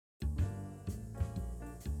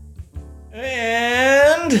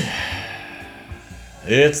And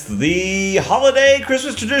it's the holiday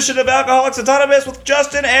Christmas tradition of Alcoholics Anonymous with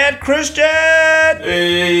Justin and Christian.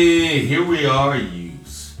 Hey, here we are, you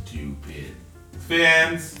stupid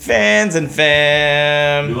fans And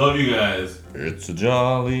fam. We love you guys. It's a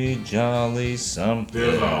jolly, jolly something.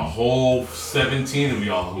 There's a whole 17 of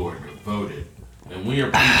y'all who are devoted, and we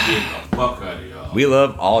appreciate the fuck out of y'all. We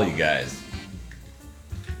love all you guys.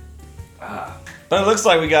 But it looks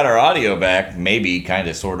like we got our audio back. Maybe, kind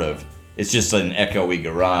of, sort of. It's just an echoey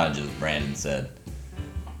garage, as Brandon said.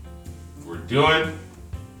 We're doing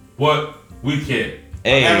what we can.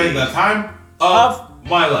 Hey. I'm having the time of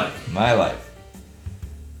my life. My life.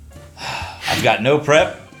 I've got no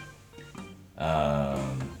prep.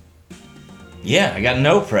 Yeah, I got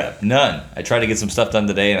no prep. None. I tried to get some stuff done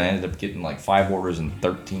today, and I ended up getting like 5 orders and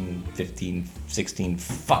 13, 15, 16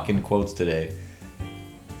 fucking quotes today.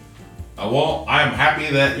 Well, I'm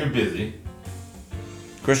happy that you're busy.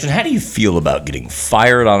 Christian, how do you feel about getting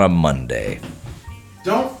fired on a Monday?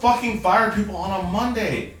 Don't fucking fire people on a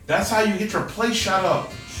Monday. That's how you get your place shut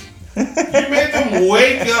up. You made them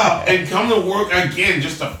wake up and come to work again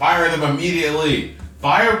just to fire them immediately.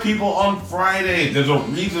 Fire people on Fridays. There's a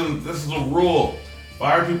reason. This is a rule.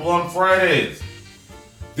 Fire people on Fridays.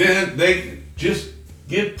 Then they just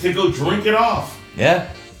get to go drink it off. Yeah.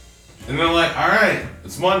 And they're like, all right,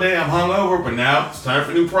 it's Monday. I'm hungover, but now it's time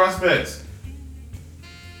for new prospects.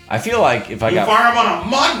 I feel like if I You got... fire them on a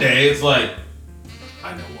Monday, it's like,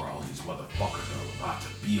 I know where all these motherfuckers are about to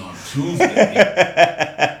be on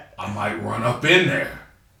Tuesday. I might run up in there.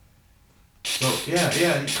 So,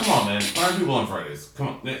 yeah, come on, man. Fire people on Fridays. Come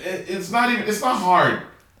on. It's not hard.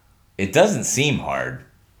 It doesn't seem hard.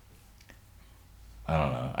 I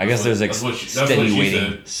don't know. I guess there's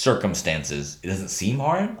extenuating circumstances. It doesn't seem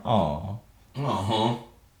hard? Aw. Uh-huh.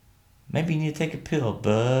 Maybe you need to take a pill,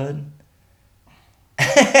 bud. My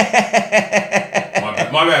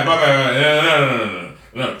bad.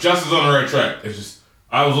 No. Justin's on the right track. It's just,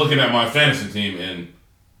 I was looking at my fantasy team and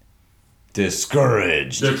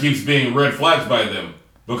Discouraged. there keeps being red flags by them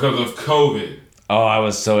because of COVID. Oh, I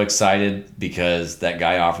was so excited because that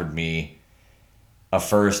guy offered me a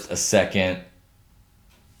first, a second,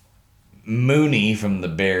 Mooney from the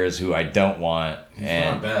Bears, who I don't want,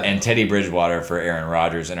 and Teddy Bridgewater for Aaron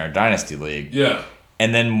Rodgers in our Dynasty League. Yeah.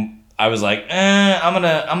 And then I was like, I'm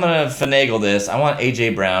gonna finagle this. I want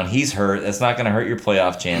AJ Brown. He's hurt. That's not gonna hurt your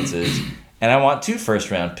playoff chances. And I want 2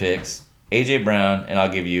 first-round picks, AJ Brown, and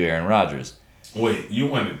I'll give you Aaron Rodgers. Wait, you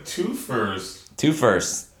wanted 2 firsts. 2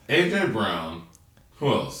 firsts. AJ Brown.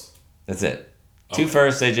 Who else? That's it. 2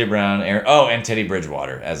 firsts, AJ Brown, and Teddy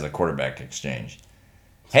Bridgewater as a quarterback exchange.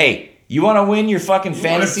 Hey, you want to win your fucking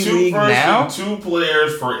fantasy league now? 2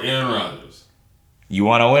 players for Aaron Rodgers. You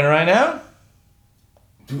want to win right now?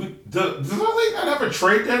 Does the league not have a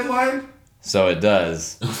trade deadline? So it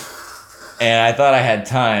does. And I thought I had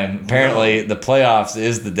time. Apparently, the playoffs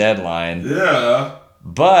is the deadline. Yeah.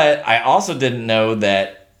 But I also didn't know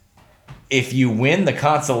that if you win the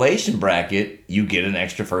consolation bracket, you get an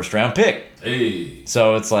extra first-round pick. Hey.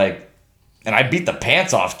 So it's like, and I beat the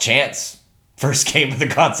pants off Chance first game of the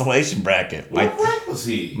consolation bracket. What rank was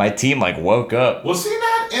he? My team woke up. Was he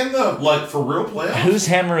not in the for real playoffs? Who's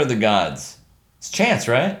Hammer of the Gods? It's Chance,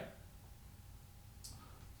 right?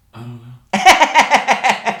 I don't know.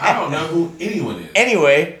 I don't know who anyone is.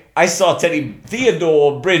 Anyway, I saw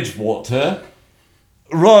Theodore Bridgewater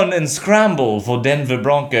run and scramble for Denver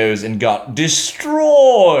Broncos and got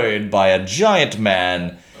destroyed by a giant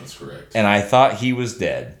man. That's correct. And I thought he was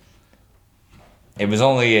dead. It was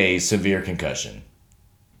only a severe concussion.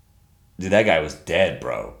 Dude, that guy was dead,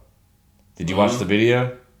 bro. Did you watch the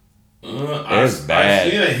video? It was bad. I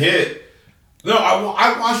seen a hit. No,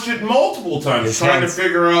 I watched it multiple times trying to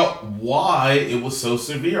figure out why it was so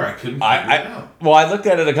severe. I couldn't figure it out. Well, I looked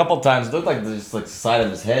at it a couple times. It looked like just the side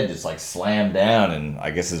of his head just slammed down, and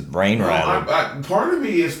I guess his brain rattled. Part of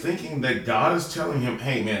me is thinking that God is telling him,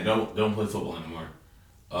 "Hey, man, don't play football anymore.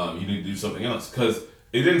 You need to do something else," because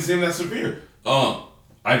it didn't seem that severe.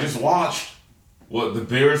 I just watched what the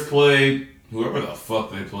Bears played. Whoever the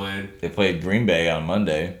fuck they played. They played Green Bay on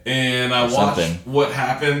Monday. And I watched what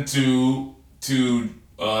happened to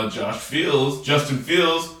Justin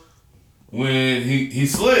Fields, when he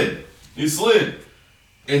slid. He slid.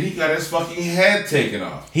 And he got his fucking head taken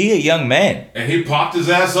off. He a young man. And he popped his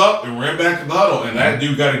ass up and ran back to the huddle. And that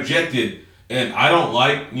dude got ejected. And I don't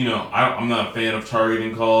I'm not a fan of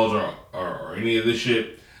targeting calls or any of this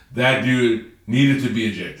shit. That dude needed to be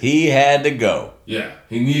ejected. He had to go. Yeah,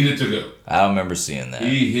 he needed to go. I don't remember seeing that.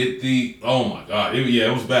 He hit oh my God.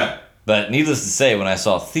 It was bad. But needless to say, when I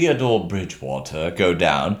saw Theodore Bridgewater go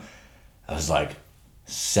down, I was like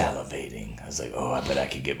salivating. I was like, oh, I bet I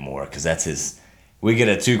could get more because that's his. We get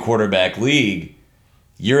a 2-quarterback league.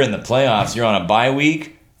 You're in the playoffs. You're on a bye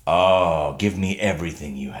week. Oh, give me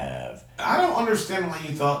everything you have. I don't understand why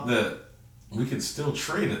you thought that we could still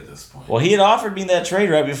trade at this point. Well, he had offered me that trade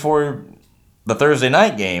right before the Thursday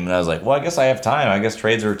night game, and I was like, well, I guess I have time. I guess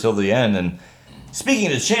trades are till the end. And speaking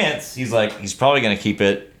to Chance, he's like, he's probably going to keep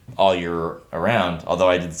it all year around, although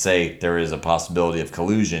I did say there is a possibility of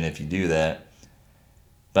collusion if you do that.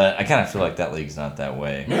 But I kind of feel like that league's not that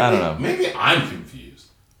way. Maybe, I don't know. Maybe I'm confused.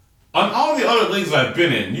 On all the other leagues I've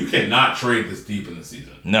been in, you cannot trade this deep in the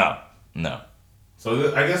season. No.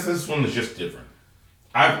 So I guess this one is just different.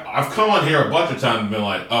 I've come on here a bunch of times and been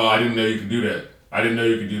like, oh, I didn't know you could do that. I didn't know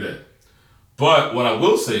you could do that. But what I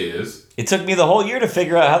will say is... It took me the whole year to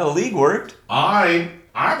figure out how the league worked. I'm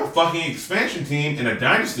a fucking expansion team in a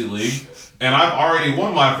dynasty league, and I've already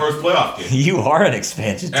won my first playoff game. You are an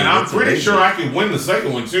expansion team. And I'm pretty sure I can win the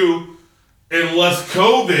second one too, unless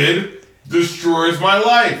COVID destroys my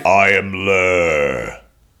life. I am Lur.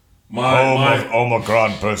 My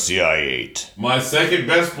Omicron Persei. my second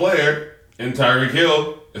best player in Tyreek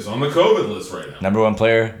Hill is on the COVID list right now. Number 1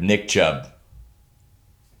 player, Nick Chubb.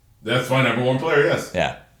 That's my number 1 player, yes.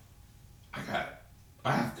 Yeah.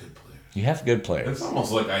 I have good players. You have good players. It's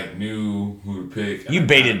almost like I knew who to pick. You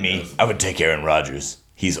baited me. I would take Aaron Rodgers.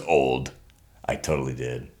 He's old. I totally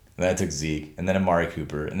did. And then I took Zeke, and then Amari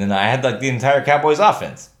Cooper, and then I had like the entire Cowboys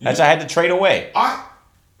offense. That's I had to trade away. I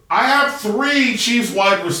have 3 Chiefs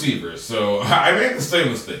wide receivers, so I made the same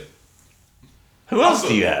mistake. Who else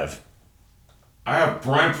do you have? I have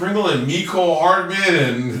Brian Pringle and Mecole Hardman,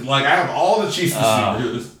 and like I have all the Chiefs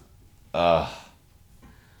receivers.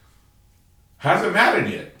 Hasn't mattered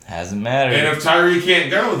yet. Hasn't mattered. And if Tyree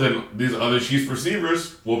can't go, then these other Chiefs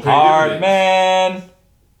receivers will pay dividends. Hardman.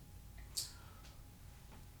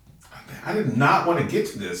 I did not want to get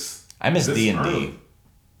to this. I miss this D&D. early.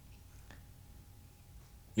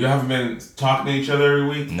 You haven't been talking to each other every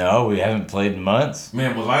week? No, we haven't played in months.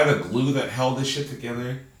 Man, was I the glue that held this shit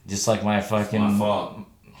together? Just like my fucking My fault.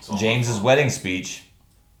 James's wedding speech.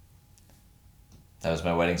 That was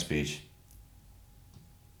my wedding speech.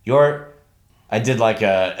 I did like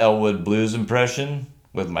a Elwood Blues impression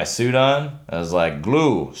with my suit on. I was like,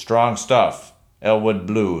 glue, strong stuff, Elwood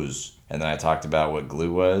Blues. And then I talked about what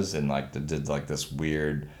glue was and like did like this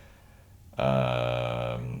weird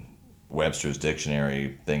Webster's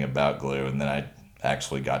Dictionary thing about glue. And then I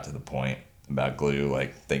actually got to the point about glue,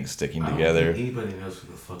 like things sticking together. I don't think anybody knows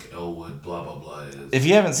who the fuck Elwood blah blah blah is. If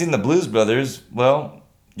you haven't seen the Blues Brothers, well,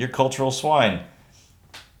 you're cultural swine.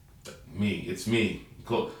 It's me.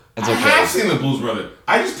 Cool. It's I okay. have seen the Blues Brothers.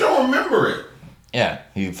 I just don't remember it. Yeah,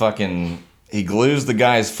 he glues the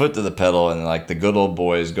guy's foot to the pedal, and like the good old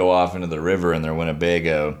boys go off into the river in their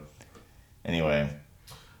Winnebago. Anyway,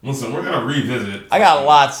 listen, we're gonna revisit. I got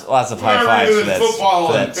lots of high fives for that. Football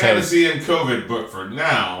for and that fantasy and COVID, but for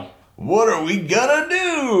now, what are we gonna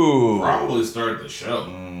do? probably start the show.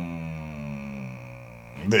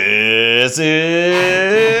 This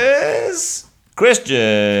is Christian.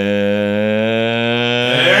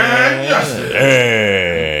 And Justin.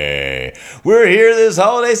 Hey, we're here this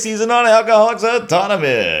holiday season on Alcoholics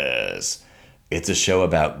Autonomous. It's a show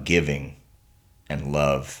about giving and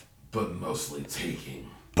love, But mostly taking.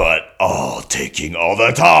 but all taking all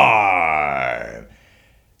the time.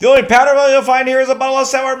 The only powder you'll find here is a bottle of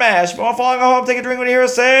sour mash. If you want to follow home, take a drink when you hear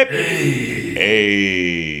us say,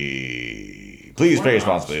 hey. Please pay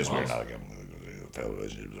responsibly. You can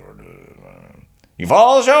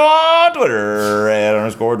follow the show on Twitter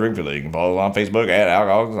 @_drinkfiller. You can follow us on Facebook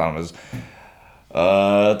 @Alcoholics Anonymous.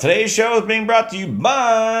 Today's show is being brought to you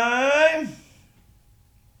by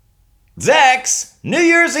Zach's New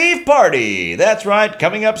Year's Eve party. That's right,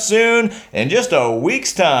 coming up soon. In just a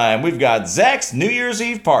week's time, we've got Zach's New Year's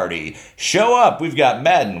Eve party. Show up. We've got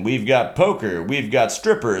Madden. We've got poker. We've got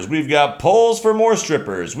strippers. We've got poles for more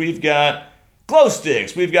strippers. We've got glow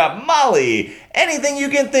sticks. We've got Molly. Anything you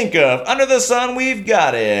can think of under the sun, we've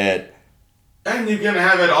got it. And you can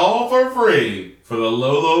have it all for free for the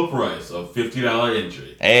low price of $50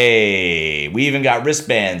 entry. Hey, we even got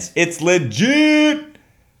wristbands. It's legit.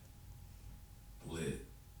 Lit.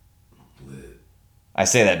 I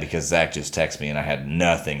say that because Zach just texted me and I had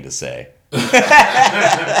nothing to say. My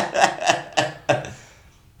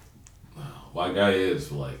guy is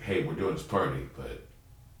like, hey, we're doing this party, but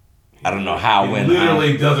I don't know how, he when,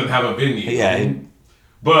 literally doesn't have a venue. Yeah.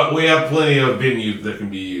 But we have plenty of venues that can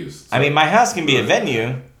be used. So. I mean, my house can be a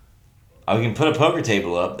venue. We can put a poker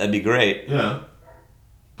table up. That'd be great. Yeah.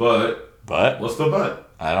 But But what's the but?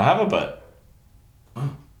 I don't have a but. All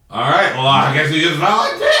right. Well, I guess we just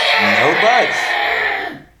volunteer. No buts.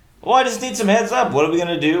 Well, I just need some heads up. What are we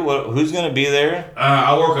gonna do? Who's gonna be there?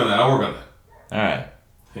 I'll work on that. All right.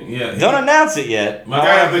 Yeah. Don't announce it yet. My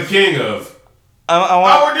guy is the king of.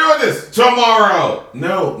 We're doing this tomorrow.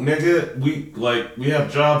 No, nigga, we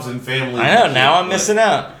have jobs and families. I know. Now I'm missing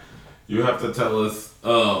out. You have to tell us.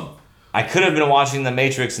 I could have been watching The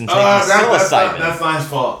Matrix and taking psilocybin. That's Nine's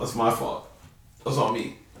fault. That's my fault. That's on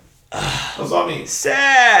me. That's on me.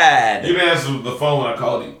 Sad. You didn't answer the phone when I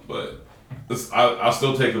called you, but I'll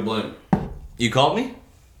still take the blame. You called me?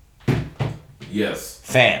 Yes.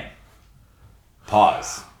 Fan.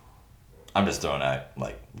 Pause. I'm just throwing out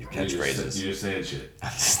your catchphrases. You're just saying shit.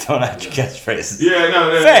 I'm just throwing out your catchphrases. Yeah,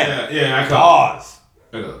 no, Fan. yeah. I called.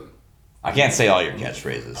 Pause. I can't say all your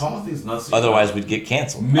catchphrases. Pause these nuts. Otherwise, we'd get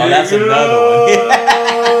canceled. Nigga. Oh, that's another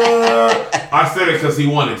one. I said it because he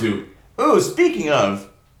wanted to. Ooh, speaking of,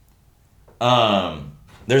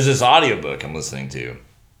 there's this audiobook I'm listening to.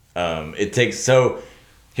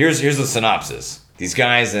 Here's the synopsis. These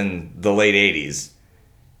guys in the late 80s,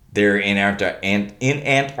 they're in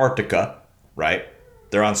Antarctica, right?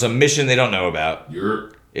 They're on some mission they don't know about.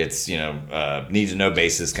 It's, need to know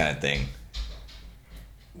basis kind of thing.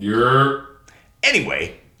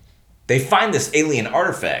 Anyway, they find this alien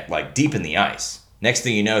artifact, deep in the ice. Next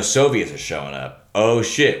thing you know, Soviets are showing up. Oh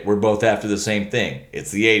shit, we're both after the same thing.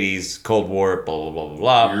 It's the 80s, Cold War, blah, blah, blah,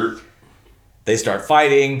 blah, blah. They start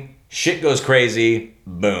fighting. Shit goes crazy.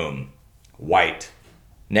 Boom. White.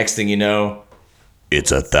 Next thing you know,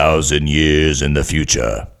 it's 1,000 years in the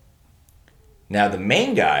future. Now, the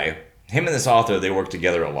main guy, him and this author, they work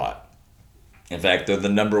together a lot. In fact, they're the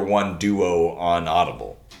 #1 duo on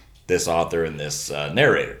Audible. This author and this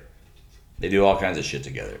narrator. They do all kinds of shit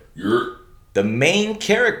together. The main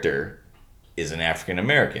character is an African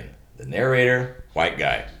American. The narrator, white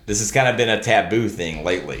guy. This has kind of been a taboo thing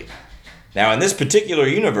lately. Now, in this particular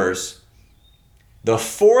universe, the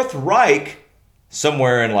Fourth Reich,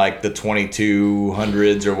 somewhere in the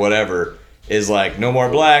 2200s or whatever, is no more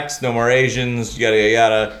blacks, no more Asians, yada, yada,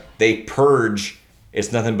 yada. They purge.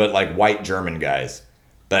 It's nothing but white German guys.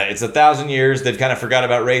 But it's 1,000 years. They've kind of forgot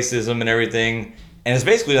about racism and everything. And it's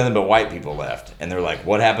basically nothing but white people left. And they're like,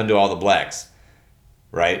 what happened to all the blacks?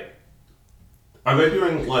 Right? Are they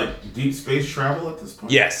doing deep space travel at this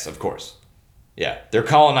point? Yes, of course. Yeah. They're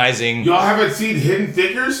colonizing. Y'all haven't seen Hidden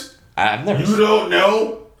Figures? I've never You don't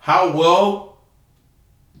know how well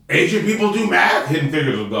Asian people do math? Hidden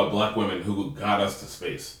Figures was about black women who got us to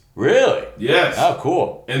space. Really? Yes. Oh,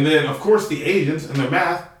 cool. And then, of course, the Asians and their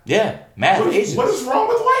math. Yeah, math, Asians. What is wrong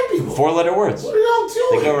with white people? 4-letter words. What are y'all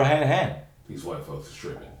doing? They go hand in hand. These white folks are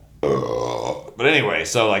tripping. But anyway,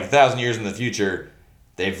 so 1,000 years in the future,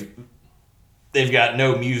 they've got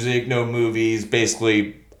no music, no movies.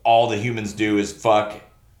 Basically, all the humans do is fuck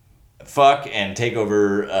and take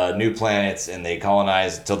over new planets, and they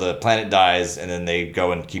colonize until the planet dies, and then they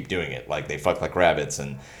go and keep doing it. They fuck like rabbits,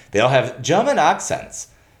 and they all have German accents,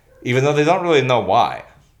 even though they don't really know why.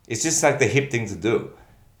 It's just the hip thing to do,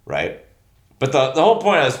 right? But the whole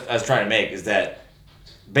point I was trying to make is that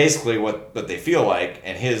basically what they feel like,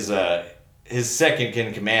 and his second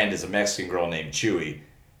in command is a Mexican girl named Chewie.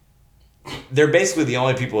 They're basically the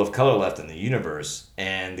only people of color left in the universe,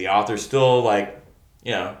 and the author still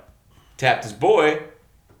tapped his boy,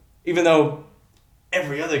 even though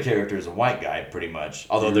every other character is a white guy pretty much.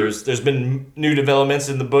 Although there's been new developments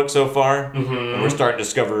in the book so far, and we're starting to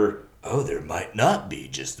discover, there might not be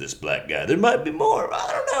just this black guy. There might be more.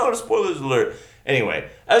 I don't know. Spoilers alert. Anyway,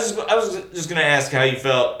 I was just gonna ask how you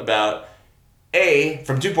felt about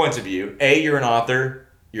from 2 points of view. You're an author.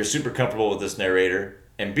 You're super comfortable with this narrator,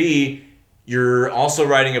 and B, you're also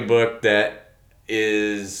writing a book that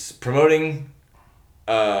is promoting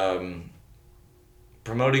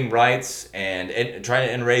rights and trying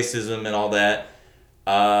to end racism and all that.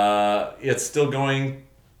 It's still going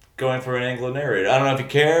for an Anglo narrator. I don't know if you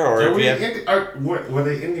care or if you have... were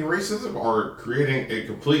they ending racism or creating a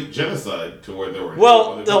complete genocide to where they were...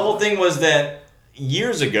 Well, the whole thing was that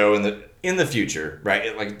years ago in the future, right?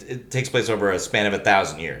 It takes place over a span of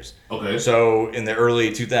 1,000 years. Okay. So in the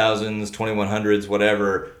early 2000s, 2100s,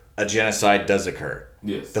 whatever, a genocide does occur.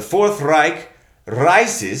 Yes. The Fourth Reich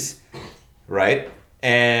rises, right?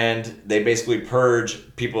 And they basically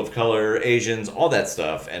purge people of color, Asians, all that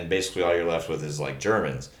stuff, and basically all you're left with is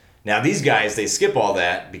Germans. Now these guys, they skip all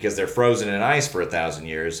that because they're frozen in ice for 1,000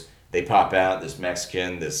 years. They pop out, this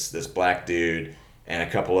Mexican, this black dude, and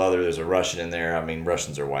a couple other. There's a Russian in there. I mean,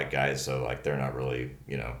 Russians are white guys, so they're not really,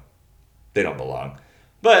 they don't belong.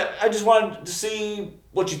 But I just wanted to see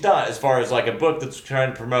what you thought as far as a book that's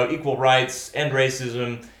trying to promote equal rights and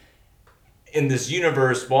racism in this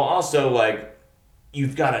universe, while also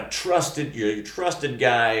you've got your trusted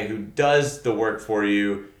guy who does the work for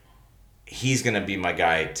you. He's gonna be my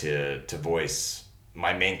guy to voice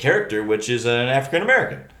my main character, which is an African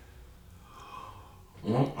American.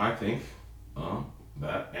 Well, I think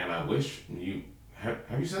that, and I wish you have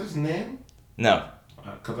you said his name? No.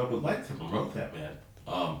 Because I would like to promote that man.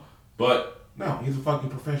 But no, he's a fucking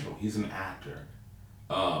professional. He's an actor.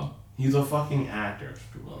 He's a fucking actor.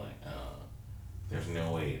 People are like, there's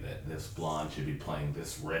no way that this blonde should be playing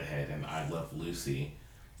this redhead in I Love Lucy.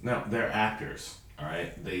 No, they're actors. All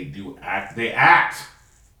right, they do act. They act.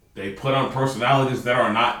 They put on personalities that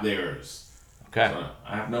are not theirs. Okay. So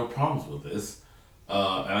I have no problems with this,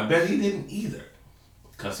 and I bet he didn't either,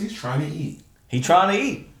 because he's trying to eat. He's trying to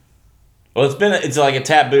eat. Well, it's like a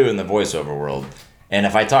taboo in the voiceover world. And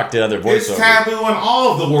if I talk to other voiceovers... It's taboo in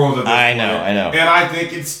all of the world at this I point. know. And I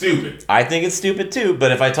think it's stupid. I think it's stupid too,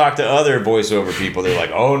 but if I talk to other voiceover people, they're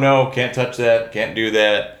like, oh no, can't touch that, can't do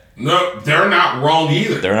that. No, they're not wrong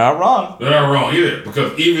either. They're not wrong. They're not wrong either.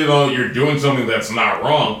 Because even though you're doing something that's not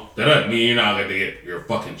wrong, that doesn't mean you're not going to get your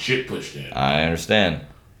fucking shit pushed in. I understand.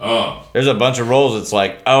 There's a bunch of roles. It's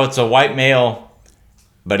like, oh, it's a white male,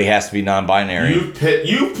 but he has to be non-binary.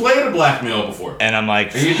 You've played a black male before. And I'm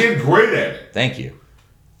like... And you did great at it. Thank you.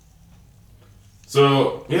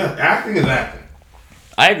 So, yeah, acting is acting.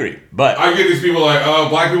 I agree, but... I get these people like,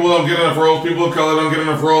 black people don't get enough roles, people of color don't get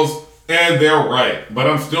enough roles, and they're right. But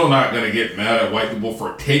I'm still not going to get mad at white people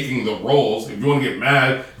for taking the roles. If you want to get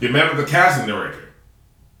mad at the casting director.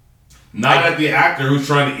 Not at the actor who's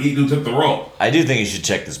trying to eat who took the role. I do think you should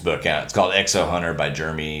check this book out. It's called Exo Hunter by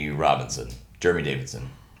Jeremy Davidson.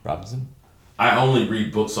 Robinson? I only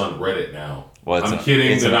read books on Reddit now. Well, I'm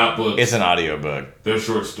kidding, they're not books. It's an audiobook. They're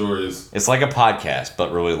short stories. It's like a podcast,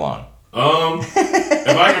 but really long.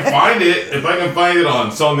 If I can find it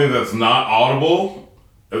on something that's not Audible,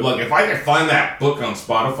 if I can find that book on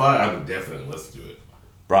Spotify, I would definitely listen to it.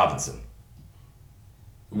 Robinson.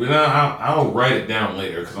 But I'll write it down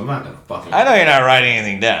later because I'm not gonna fucking. I know you're not writing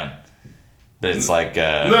anything down, but it's like.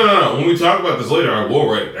 No. When we talk about this later, I will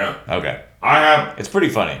write it down. Okay. It's pretty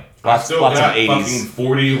funny. I Lots still of got 80s. fucking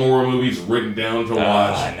 40 horror movies written down to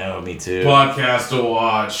watch. I know, me too. Podcasts to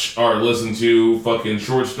watch or listen to. Fucking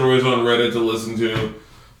short stories on Reddit to listen to.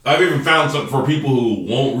 I've even found something for people who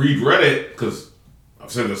won't read Reddit, because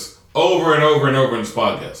I've said this over and over and over in this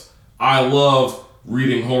podcast. I love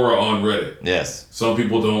reading horror on Reddit. Yes. Some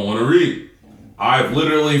people don't want to read. I've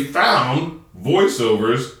literally found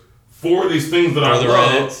voiceovers for these things that I love.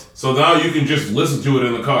 Reddit. So now you can just listen to it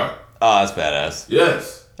in the car. Oh, that's badass.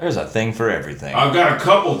 Yes. There's a thing for everything. I've got a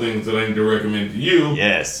couple things that I need to recommend to you.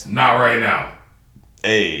 Yes. Not right now.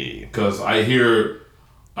 Hey. Because I hear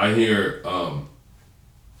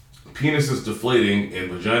penises deflating and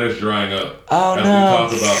vaginas drying up. Oh, as no. we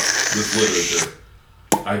talk about this literature.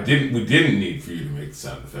 We didn't need for you to make the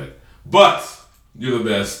sound effect. But you're the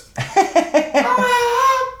best.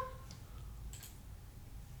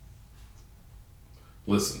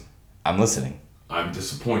 Listen. I'm listening. I'm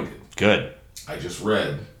disappointed. Good. I just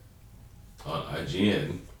read on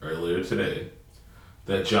IGN earlier today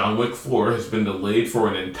that John Wick 4 has been delayed for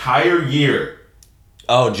an entire year.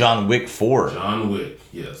 Oh, John Wick 4. John Wick,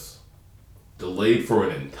 yes. Delayed for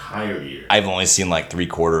an entire year. I've only seen like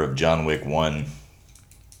 3/4 of John Wick 1.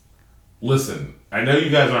 Listen, I know you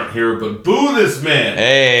guys aren't here, but boo this man.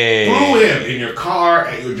 Hey. Boo him in your car,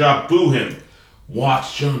 at your job, boo him.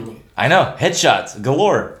 Watch John Wick. I know. Headshots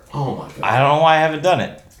galore. Oh my God. I don't know why I haven't done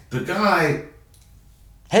it. The guy...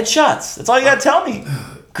 Headshots. That's all you gotta tell me.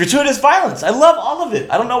 Gratuitous violence. I love all of it.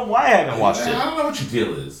 I don't know why I haven't watched I it. don't know what your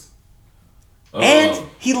deal is. And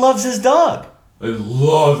he loves his dog. I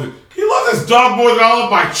love it. He loves his dog more than I love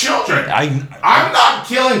my children. I'm not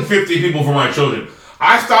killing 50 people for my children.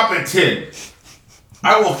 I stop at 10.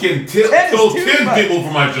 I will kill 10 people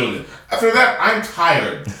for my children. After that, I'm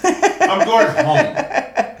tired. I'm going home.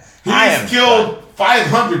 He's killed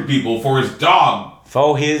 500 people for his dog.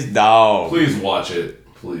 For his dog. Please watch it.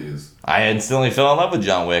 Please. I instantly fell in love with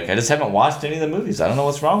John Wick. I just haven't watched any of the movies. I don't know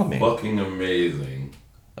what's wrong with me. Fucking amazing.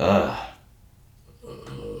 Well,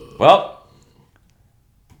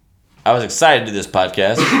 I was excited to do this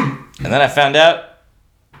podcast, and then I found out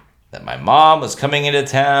that my mom was coming into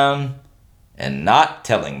town and not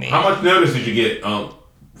telling me. How much notice did you get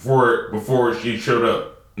before she showed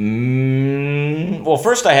up? Well,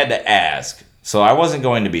 first I had to ask, so I wasn't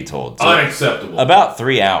going to be told. So Unacceptable. About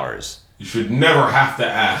 3 hours. You should never have to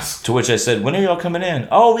ask. To which I said, when are y'all coming in?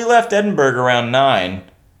 Oh, we left Edinburgh around 9.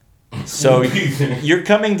 So you're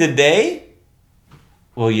coming today?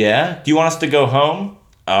 Well, yeah. Do you want us to go home?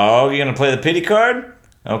 Oh, you're going to play the pity card?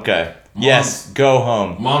 Okay. Yes, go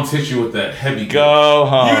home. Mom's hit you with that heavy. Go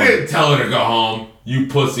home. You didn't tell her to go home, you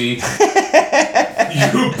pussy.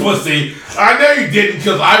 You pussy. I know you didn't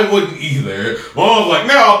because I wouldn't either. Mom was like,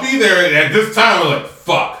 no, I'll be there at this time. I was like,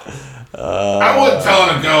 fuck. I wouldn't tell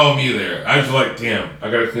her to go home either. I was like, damn,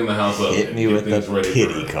 I gotta clean the house up. Hit me with the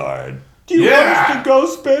pity card. Do you want us to go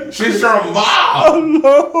spend She's your mom. alone?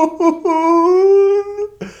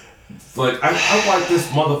 It's like, I wipe this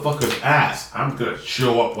motherfucker's ass. I'm gonna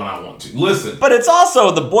show up when I want to. Listen. But it's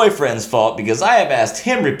also the boyfriend's fault because I have asked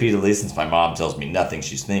him repeatedly since my mom tells me nothing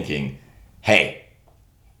she's thinking, hey,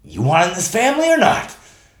 you want in this family or not?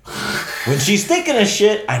 When she's thinking of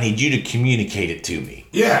shit, I need you to communicate it to me.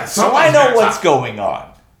 Yeah. So I know what's going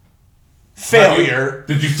on. Failure.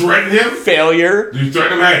 Did you threaten him? Failure. Did you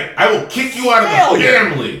threaten him? Hey, I will kick you out of the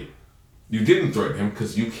family. You didn't threaten him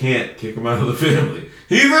because you can't kick him out of the family.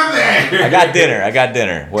 He's in there. I got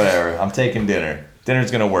dinner. Whatever. I'm taking dinner. Dinner's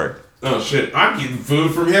gonna work. Oh shit! I'm getting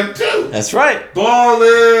food from him too. That's right.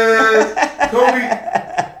 Ballin', Kobe.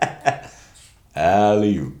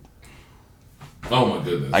 Alley-oop. Oh my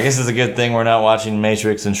goodness. I guess it's a good thing we're not watching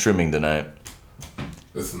Matrix and streaming tonight.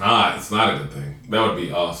 It's not. It's not a good thing. That would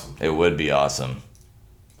be awesome. It would be awesome.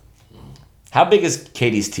 How big is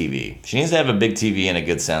Katie's TV? She needs to have a big TV and a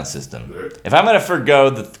good sound system. If I'm going to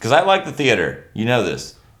forgo because I like the theater. You know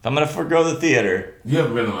this. If I'm going to forgo the theater. You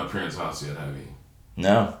haven't been to my parents' house yet, have you?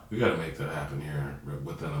 No. We got to make that happen here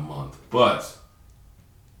within a month. But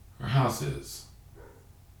our house is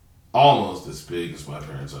almost as big as my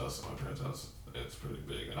parents' house. My parents' house, it's pretty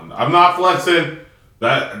big. I'm not flexing.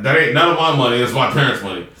 That ain't none of my money. It's my parents'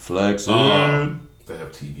 money. Flexing. They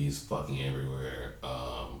have TVs fucking everywhere.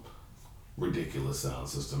 Ridiculous sound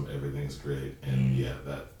system. Everything's great, and yeah,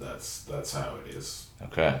 that's how it is.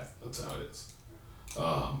 Okay. That's how it is.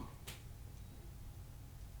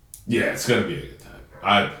 Yeah, it's gonna be a good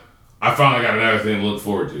time. I finally got another thing to look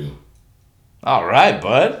forward to. All right,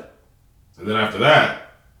 bud. And then after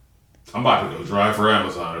that, I'm about to go drive for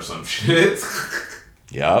Amazon or some shit.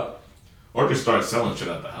 Yup. Or just start selling shit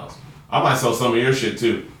at the house. I might sell some of your shit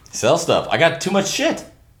too. Sell stuff. I got too much shit.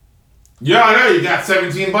 Yeah, I know. You got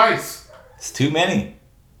 17 bikes. It's too many.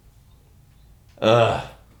 Ugh.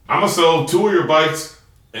 I'm going to sell 2 of your bikes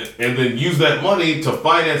and then use that money to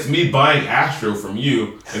finance me buying Astro from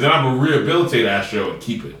you. And then I'm going to rehabilitate Astro and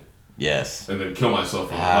keep it. Yes. And then kill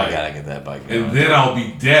myself on the I bike. gotta get that bike going. And then I'll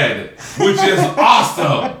be dead, which is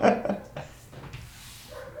awesome.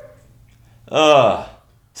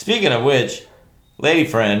 Speaking of which, lady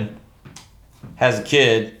friend has a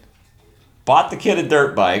kid, bought the kid a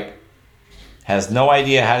dirt bike, has no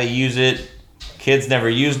idea how to use it. Kid's never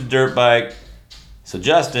used a dirt bike. So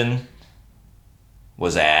Justin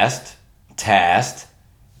was tasked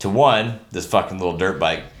to this fucking little dirt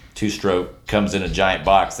bike, 2-stroke, comes in a giant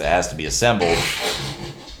box that has to be assembled.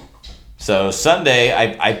 So Sunday,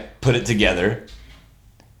 I put it together.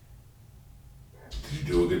 Did you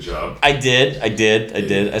do a good job? I did.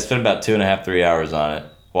 I spent about 2.5, 3 hours on it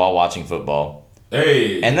while watching football.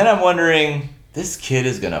 Hey. And then I'm wondering, this kid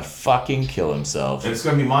is going to fucking kill himself. And it's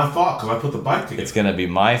going to be my fault because I put the bike together. It's going to be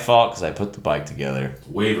my fault because I put the bike together.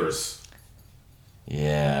 Waivers.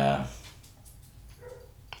 Yeah.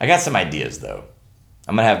 I got some ideas, though.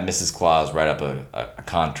 I'm going to have Mrs. Claus write up a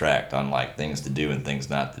contract on, like, things to do and things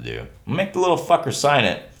not to do. I'm going to make the little fucker sign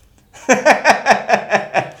it.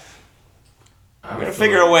 I'm going to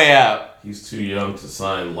figure a way out. He's too young to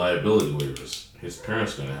sign liability waivers. His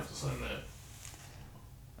parents are going to have to sign that.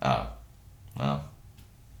 Oh. Well,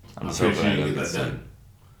 I'm just pretty hoping I sure go you get get that some. done.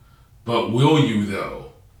 But will you,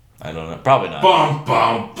 though? I don't know. Probably not. Bum,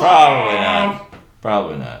 bum, Probably not.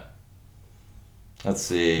 Probably not. Let's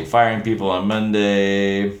see. Firing people on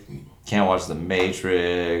Monday. Can't watch The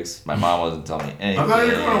Matrix. My mom wasn't telling me anything. I thought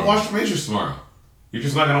you were going to watch The Matrix tomorrow. You're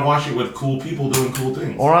just not going to watch it with cool people doing cool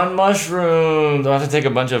things. Or on mushrooms. I'll have to take a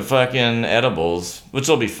bunch of fucking edibles, which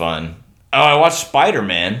will be fun. Oh, I watched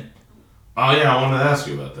Spider-Man. Oh, yeah, I wanted to ask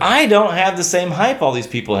you about that. I don't have the same hype all these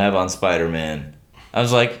people have on Spider-Man. I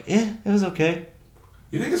was like, yeah, it was okay.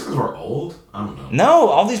 You think it's because we're old? I don't know. No,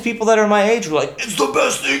 all these people that are my age were like, it's the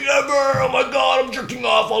best thing ever. Oh my God, I'm jerking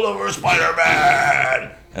off all over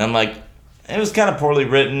Spider-Man. And I'm like, it was kind of poorly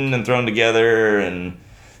written and thrown together. And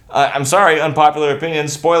I'm sorry, unpopular opinion,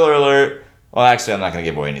 spoiler alert. Well, actually, I'm not going to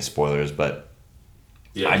give away any spoilers, but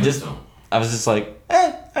Yeah, I was just like,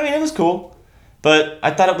 I mean, it was cool. But I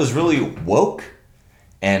thought it was really woke.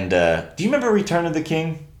 And do you remember Return of the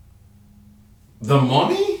King? The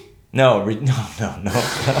Mummy? No.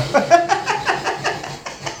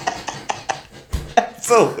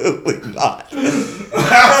 Absolutely not.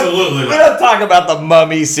 Absolutely We not. don't talk about the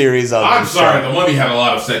Mummy series on I'm this sorry, show. the Mummy had a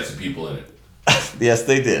lot of sexy people in it. Yes,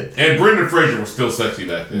 they did. And Brendan Fraser was still sexy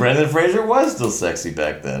back then. Brendan Fraser was still sexy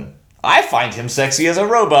back then. I find him sexy as a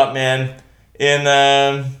robot man in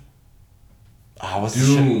what's the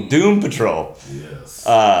Doom. show? Doom Patrol. Yes.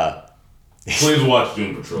 Please watch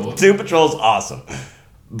Doom Patrol. Doom Patrol's awesome.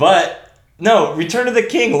 But no, Return of the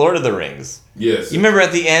King, Lord of the Rings. Yes. You remember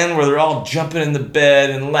at the end where they're all jumping in the bed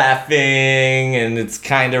and laughing, and it's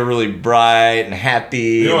kind of really bright and happy.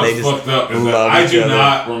 You know and what's they just fucked up is that love I each do other.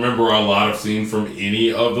 not remember a lot of scenes from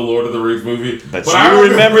any of the Lord of the Rings movie. But I you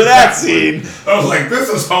remember that one. scene. I was like, this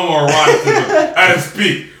is homoerotic at its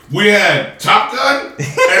peak. We had Top Gun,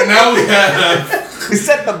 and now we have We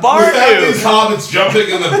set the bar these new. hobbits jumping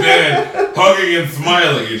in the bed, hugging and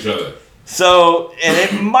smiling at each other. So, and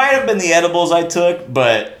it might have been the edibles I took,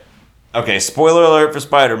 but okay, spoiler alert for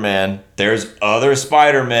Spider-Man. There's other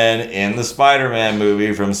Spider-Man in the Spider-Man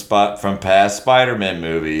movie from past Spider-Man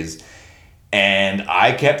movies. And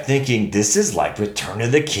I kept thinking, this is like Return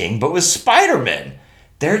of the King, but with Spider-Man.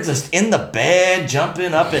 They're just in the bed,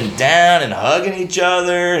 jumping up and down and hugging each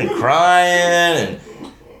other and crying. And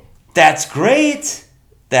that's great.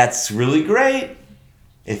 That's really great.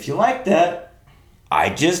 If you like that. I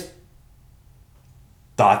just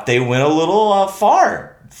thought they went a little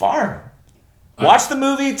far. Watch the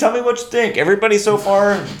movie. Tell me what you think. Everybody so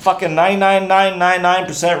far, fucking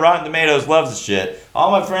 99.999% Rotten Tomatoes loves the shit.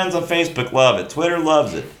 All my friends on Facebook love it. Twitter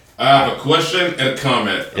loves it. I have a question and a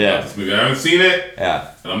comment about this movie. I haven't seen it,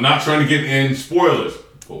 Yeah. and I'm not trying to get in spoilers.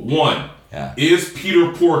 But one, is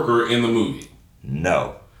Peter Porker in the movie?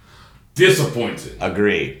 No. Disappointed.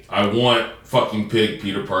 Agreed. I want fucking pig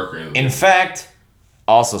Peter Parker in the movie. In fact,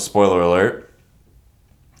 also spoiler alert,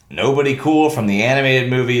 nobody cool from the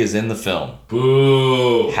animated movie is in the film.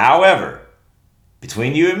 Boo. However,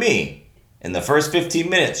 between you and me, in the first 15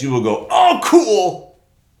 minutes, you will go, oh, cool.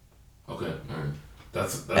 Okay, all right.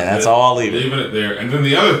 That's And that's all I'll leave it. Leaving it there. And then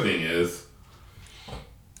the other thing is,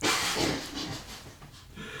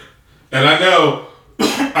 and I know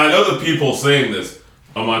the people saying this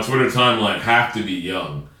on my Twitter timeline have to be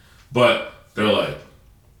young, but they're like,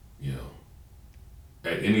 yo,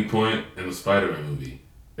 at any point in the Spider-Man movie,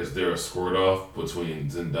 is there a squirt off between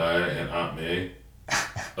Zendaya and Aunt May?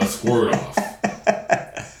 A squirt off.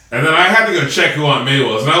 And then I had to go check who Aunt May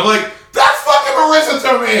was, and I was like, that's fucking Marissa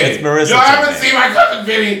Tomei. It's Marissa Y'all haven't Tomei. seen my cousin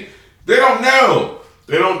Vinny. They don't know.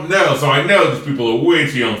 So I know these people are way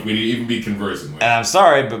too young for me to even be conversing with. And I'm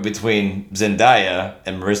sorry, but between Zendaya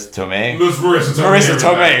and Marissa Tomei, It's Marissa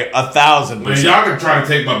Tomei. Marissa Tomei, 1,000%. Man, y'all can try to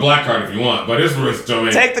take my black card if you want, but it's Marissa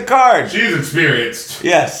Tomei. Take the card. She's experienced.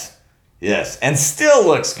 Yes, and still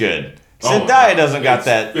looks good. Oh my Zendaya God. doesn't got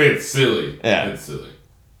that. It's silly. Yeah. It's silly.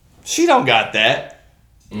 She don't got that.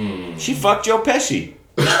 She fucked Joe Pesci.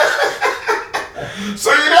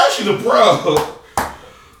 So you know she's a pro.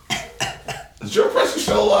 Is Joe Pesci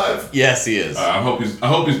still alive? Yes, he is. I hope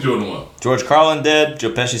he's doing well. George Carlin dead.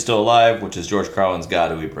 Joe Pesci still alive, which is George Carlin's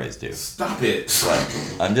God, who he prays to. Stop it.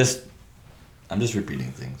 But I'm just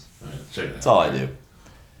repeating things. All right, check it out. That's all I do.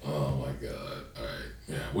 Oh my god. Alright.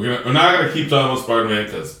 Yeah. We're not gonna keep talking about Spider-Man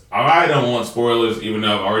because I don't want spoilers, even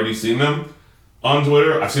though I've already seen them on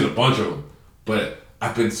Twitter. I've seen a bunch of them. But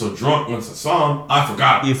I've been so drunk once I saw them, I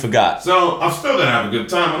forgot. You forgot. So I'm still gonna have a good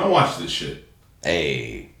time when I watch this shit.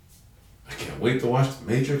 Hey. I can't wait to watch The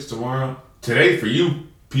Matrix tomorrow. Today for you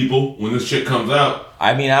people, when this shit comes out.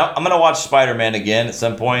 I mean, I'm going to watch Spider-Man again at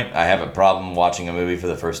some point. I have a problem watching a movie for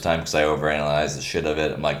the first time because I overanalyze the shit of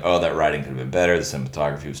it. I'm like, oh, that writing could have been better. The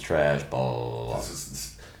cinematography was trash, blah, blah, blah.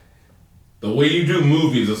 The way you do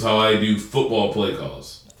movies is how I do football play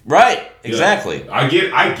calls. Right, exactly. Yeah. I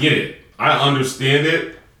get it. I understand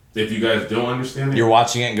it. If you guys don't understand it, You're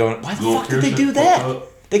watching it and going, why the fuck did they do that?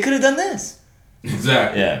 They could have done this.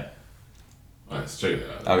 Exactly. Yeah. All right, let's check it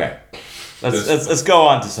out. Okay. Let's go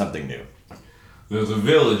on to something new. There's a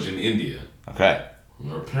village in India Okay.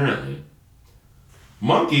 where apparently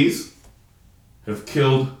monkeys have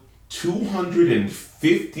killed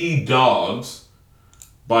 250 dogs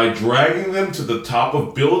by dragging them to the top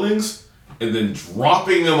of buildings and then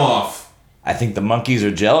dropping them off. I think the monkeys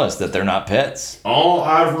are jealous that they're not pets. All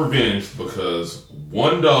out of revenge because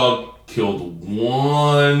one dog killed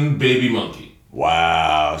one baby monkey.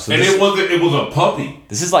 Wow. So And it was a puppy.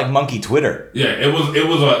 this is like monkey Twitter. Yeah, it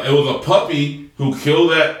was a puppy who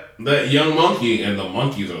killed that young monkey, and the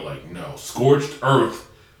monkeys are like, no, scorched earth.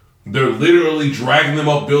 They're literally dragging them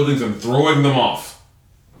up buildings and throwing them off.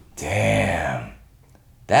 Damn.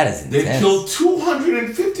 That is They intense. killed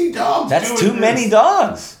 250 dogs. That's doing too this. many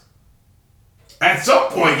dogs. At some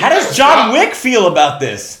point, How does John Wick feel about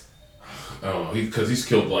this? I don't know, because he's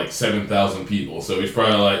killed like 7,000 people, so he's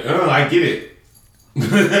probably like, oh, I get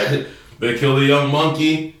it. They killed a young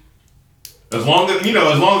monkey. As long as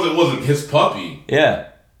it wasn't his puppy. Yeah.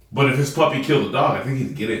 But if his puppy killed a dog, I think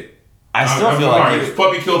he'd get it. I still feel like if his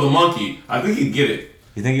puppy killed a monkey, I think he'd get it.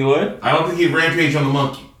 You think he would? I don't think he'd rampage on the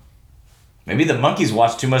monkey. Maybe the monkeys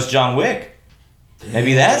watch too much John Wick.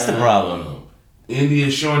 Maybe that's the problem.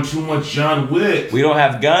 India's showing too much John Wick. We don't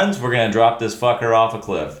have guns. We're gonna drop this fucker off a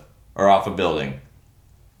cliff or off a building.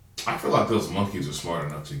 I feel like those monkeys are smart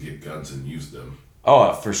enough to get guns and use them.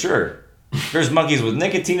 Oh, for sure. There's monkeys with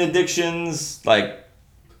nicotine addictions. Like,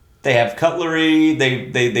 they have cutlery.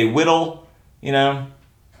 They whittle. You know.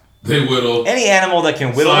 They whittle. Any animal that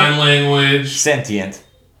can whittle. Sign language. Sentient.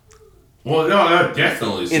 Well, no, that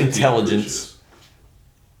definitely sentient Intelligence. creatures.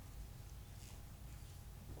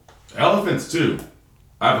 Elephants too.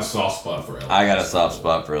 I have a soft spot for elephants. I got a soft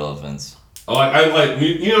spot for elephants. I like.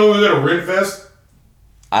 You know, we go to Rinfest.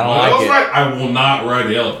 I don't like it. I will not ride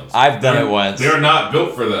the elephants. I've done it once. They're not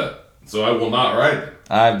built for that, so I will not ride them.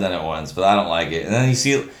 I've done it once, but I don't like it. And then you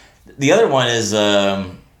see, the other one is the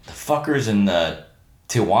fuckers in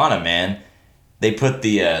Tijuana, man. They put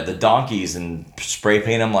the donkeys and spray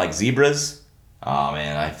paint them like zebras. Oh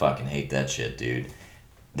man, I fucking hate that shit, dude.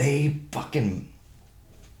 They fucking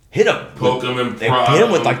hit them, Poke them and they hit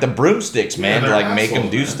them with like the broomsticks, man, to like make them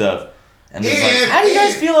do stuff. And it's like, how do you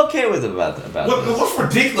guys feel okay with about this? What's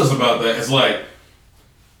ridiculous about that is like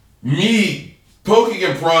me poking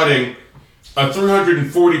and prodding a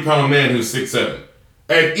 340-pound man who's 6'7".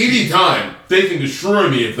 At any time, they can destroy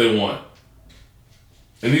me if they want.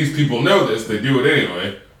 And these people know this. They do it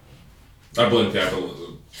anyway. I blame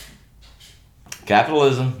capitalism.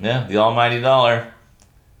 Capitalism, yeah, the almighty dollar.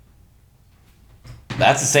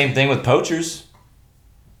 That's the same thing with poachers.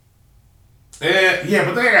 Yeah,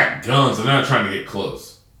 but they got guns and they're not trying to get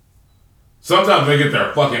close. Sometimes they get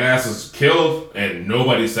their fucking asses killed and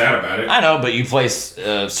nobody's sad about it. I know, but you place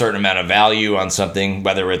a certain amount of value on something,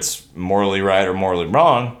 whether it's morally right or morally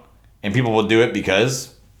wrong, and people will do it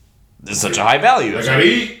because it's such a high value. They gotta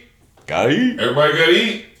eat. Gotta eat. Everybody gotta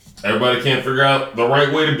eat. Everybody can't figure out the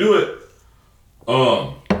right way to do it.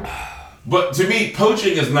 But to me,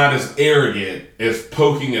 poaching is not as arrogant as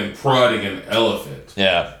poking and prodding an elephant.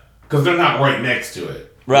 Yeah. Because they're not right next to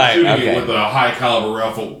it. Right, They're shooting okay. it with a high caliber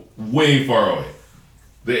rifle way far away.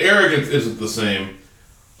 The arrogance isn't the same.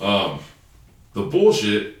 The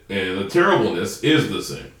bullshit and the terribleness is the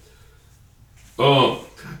same. God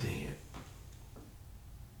dang it.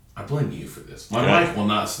 I blame you for this. My Yeah. mic will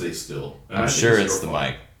not stay still. And I I'm think sure it's your the fault.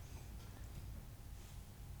 mic.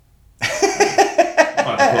 I'm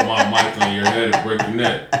about to put my mic on your head and break your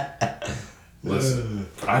neck. Listen,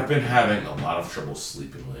 I've been having a lot of trouble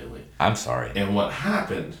sleeping lately. I'm sorry. And what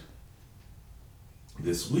happened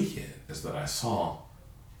this weekend is that I saw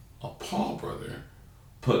a Paul brother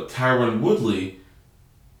put Tyron Woodley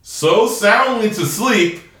so soundly to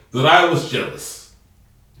sleep that I was jealous.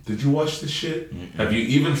 Did you watch this shit? Mm-mm. Have you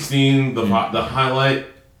even seen the highlight?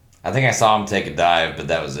 I think I saw him take a dive, but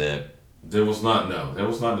that was it. There was not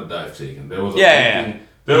a dive taken. There was a Yeah.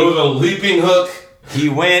 was a leaping hook. He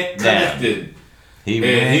went down. Connected. He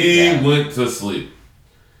went to sleep.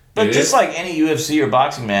 But And just like any UFC or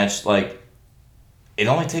boxing match, like, it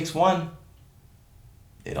only takes one.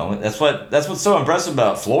 That's what's so impressive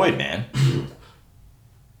about Floyd, man.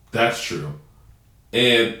 That's true.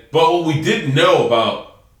 But what we didn't know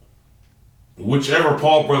about whichever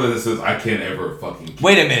Paul brother that says I can't ever fucking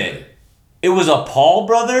Wait a minute. It was a Paul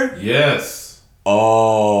brother? Yes.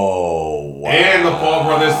 Oh, wow. And the Paul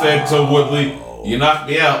brother said to Woodley, you knocked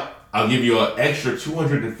me out, I'll give you an extra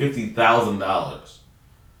 $250,000.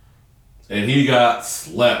 And he got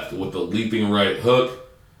slept with the leaping right hook.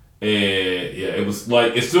 And yeah, it was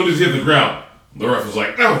like, as soon as he hit the ground, the ref was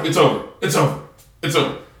like, no, it's over. It's over. It's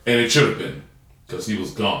over. And it should have been, because he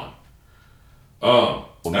was gone.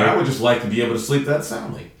 And I would just like to be able to sleep that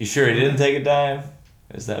soundly. You sure he didn't take a dive?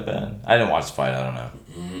 Is that bad? I didn't watch the fight. I don't know.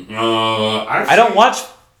 I don't watch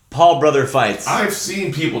Paul brother fights. I've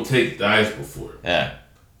seen people take dives before. Yeah.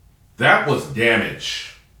 That was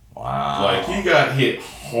damage. Wow. Like, he got hit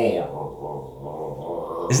hard.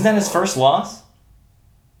 Isn't that his first loss?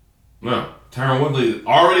 No. Tyron Woodley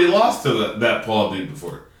already lost to that Paul dude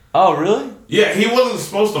before. Oh, really? Yeah, he wasn't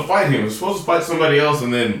supposed to fight him. He was supposed to fight somebody else,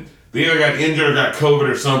 and then they either got injured or got COVID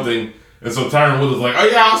or something. And so Tyron Woodley's like, oh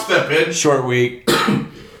yeah, I'll step in. Short week.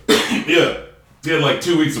 Yeah. He had like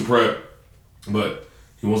 2 weeks of prep. But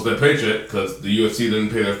he wants that paycheck because the UFC didn't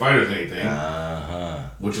pay their fighters anything.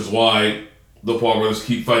 Which is why the Paul brothers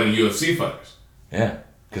keep fighting UFC fighters. Yeah,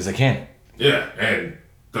 because they can. Yeah, and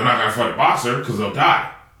they're not gonna fight a boxer because they'll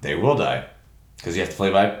die. They will die. Because you have to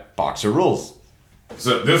play by boxer rules.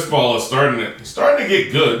 So this ball is starting to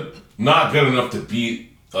get good. Not good enough to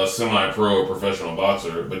beat a semi-pro or professional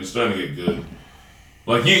boxer, but he's starting to get good.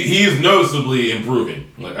 Like, he is noticeably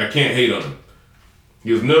improving. Like, I can't hate on him.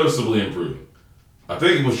 He is noticeably improving. I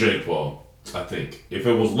think it was Jake Paul. I think. If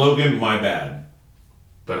it was Logan, my bad.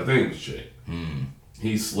 But I think it was Jake.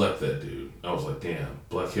 He slept that dude. I was like, damn,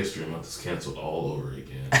 Black History Month is canceled all over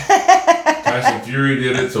again. Tyson Fury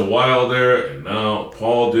did it to Wilder, and now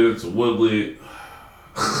Paul did it to Woodley.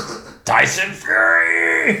 Tyson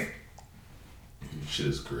Fury! Shit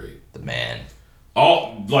is great. The man.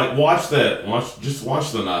 Watch that. Just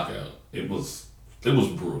watch the knockout. It was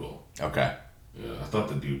brutal. Okay. Yeah, I thought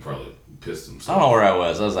the dude probably pissed I himself. don't know where I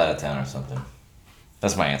was. I was out of town or something.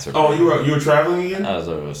 That's my answer. Oh, you were traveling again? I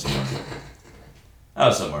was somewhere. I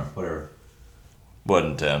was somewhere. Whatever.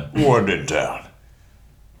 Wasn't in town.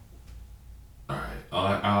 All right.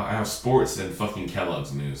 I have sports and fucking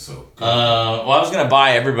Kellogg's news. So. Well, I was gonna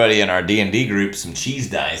buy everybody in our D&D group some cheese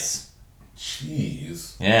dice.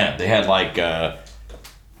 Cheese. Yeah, they had like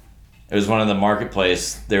it was one of the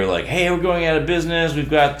marketplace. They were like, "Hey, we're going out of business. We've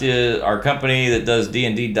got our company that does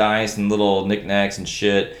D&D dice and little knickknacks and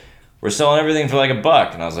shit. We're selling everything for like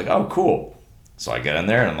 $1." And I was like, "Oh, cool." So I get in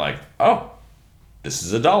there and I'm like, "Oh, this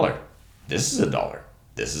is $1. This is $1.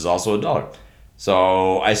 This is also $1."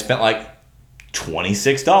 So I spent like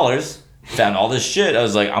 $26. Found all this shit. I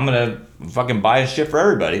was like, I'm gonna fucking buy shit for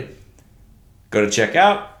everybody. Go to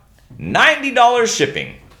checkout. $90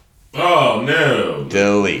 shipping. Oh no.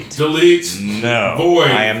 Delete. No. Void.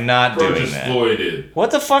 I am not doing Purchase that. voided.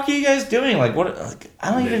 What the fuck are you guys doing? Like, what? Like,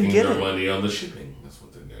 I don't even get their it. money on the shipping. That's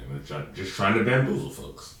what they're doing. They're just trying to bamboozle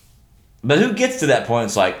folks. But who gets to that point?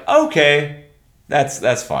 It's like, okay,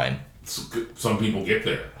 that's fine. Some people get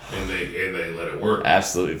there and they let it work.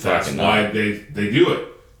 Absolutely That's fucking why not. they do it.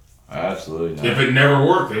 Absolutely not. If it never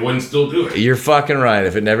worked, they wouldn't still do it. You're fucking right.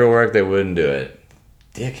 If it never worked, they wouldn't do it.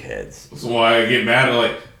 Dickheads. That's why I get mad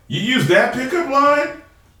at you use that pickup line?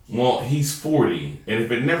 Well, he's 40, and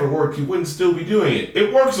if it never worked, he wouldn't still be doing it.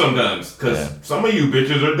 It works sometimes, because some of you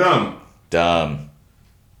bitches are dumb. Dumb.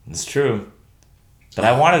 It's true. But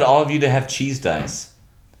I wanted all of you to have cheese dice.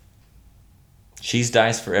 Cheese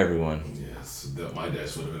dice for everyone. Yes, my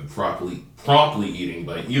dice would have been promptly eating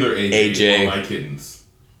by either AJ or my kittens.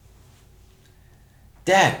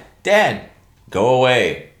 Dad, go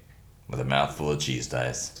away. With a mouthful of cheese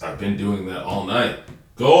dice. I've been doing that all night.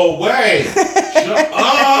 Go away! Shut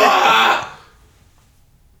up!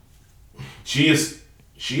 She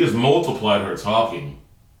has multiplied her talking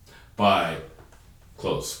by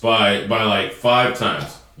like 5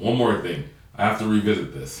 times. One more thing. I have to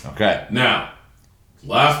revisit this. Okay. Now,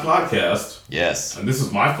 last podcast, Yes. and this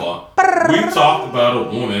is my fault, we talked about a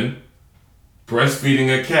woman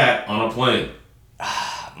breastfeeding a cat on a plane.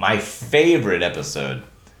 My favorite episode.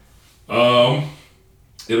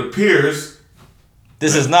 It appears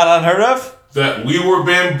This is not unheard of? that we were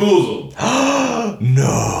bamboozled.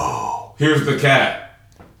 No. Here's the cat.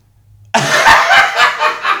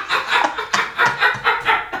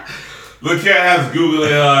 The cat has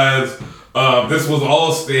googly eyes. This was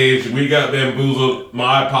all staged. We got bamboozled.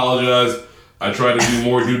 I apologize. I tried to do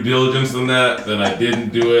more due diligence than that. Then I didn't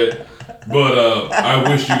do it. But I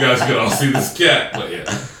wish you guys could all see this cat. But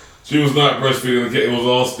yeah, she was not breastfeeding the cat. It was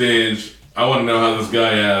all staged. I want to know how this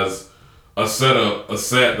guy has a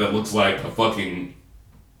set that looks like a fucking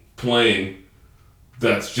plane.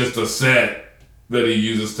 That's just a set that he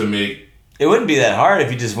uses to make. It wouldn't be that hard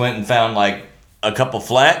if you just went and found like a couple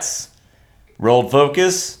flats, rolled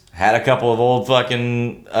focus, had a couple of old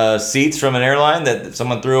fucking seats from an airline that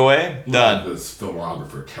someone threw away. Done. This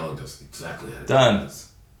filmographer telling us exactly how to Done. do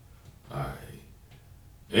this. Alright.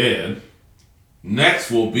 And next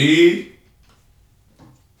will be.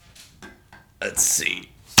 Let's see.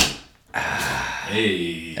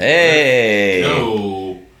 Hey. Hey.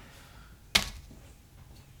 Yo.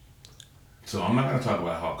 So I'm not going to talk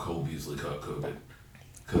about how Cole Beasley caught COVID.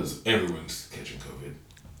 Because everyone's catching COVID.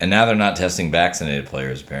 And now they're not testing vaccinated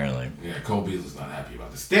players, apparently. Yeah, Cole Beasley's not happy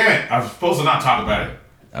about this. Damn it! I was supposed to not talk about it.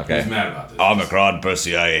 Okay. He's mad about this. Omicron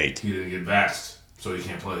pussy I ate. He didn't get vaxxed, so he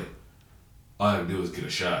can't play. All I had to do was get a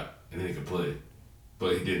shot, and then he could play.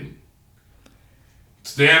 But he didn't.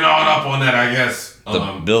 Stand on up on that, I guess.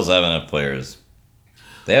 The Bills have enough players.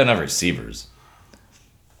 They have enough receivers.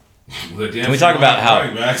 Can we talk about how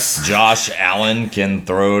Josh Allen can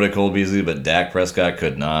throw to Cole Beasley, but Dak Prescott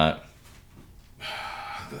could not?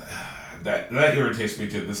 That irritates me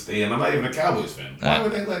to this day, and I'm not even a Cowboys fan. Why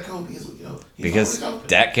would they let Cole Beasley go? He's Because always open.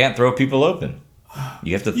 Dak can't throw people open.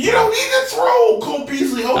 You have to. You don't need to throw Cole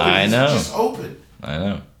Beasley open. I know. He's just open. I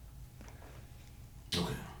know.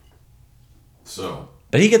 Okay. So.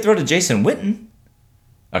 But he could throw to Jason Witten.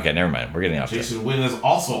 Okay, never mind. We're getting off track. Jason Witten is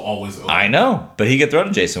also always open. I know, but he could throw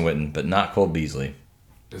to Jason Witten, but not Cole Beasley.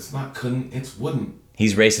 It's not couldn't. It's wouldn't.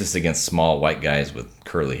 He's racist against small white guys with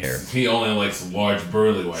curly hair. He only likes large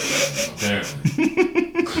burly white guys,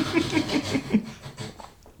 apparently.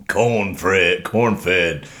 Corn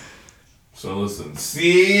fed. So listen,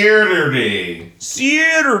 Saturday. It's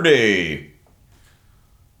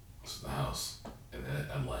the house, and then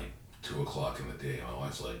at like 2:00 in the day, my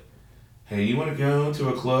wife's like, "Hey, you want to go to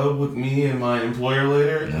a club with me and my employer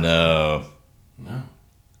later?" No. No.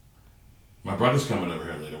 My brother's coming over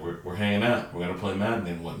here later. We're hanging out. We're gonna play Madden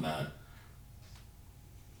and whatnot.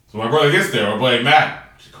 So my brother gets there. We're playing Madden.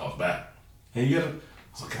 She calls back. Hey, you gotta. I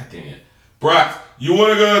was like, God dang it, Brock, you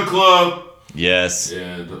want to go to the club? Yes.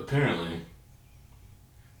 And apparently,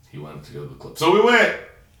 he wanted to go to the club. So we went.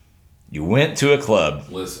 You went to a club.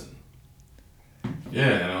 Listen. Yeah,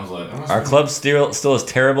 and I was like, Are clubs still as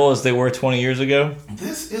terrible as they were 20 years ago?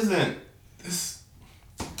 This isn't.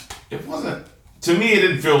 It wasn't. To me, it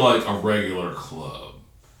didn't feel like a regular club.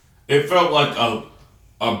 It felt like a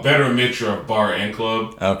better mixture of bar and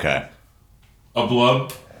club. Okay. A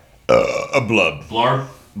blub. A blub. Blarb.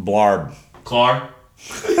 Blarb. Clar.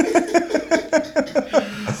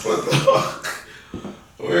 What the fuck?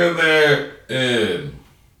 We're there, and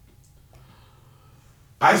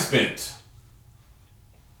I spent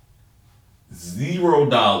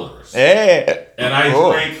 $0. Hey. And I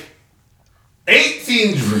drank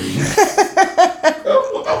 18 drinks.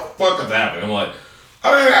 What the fuck is happening? I'm like,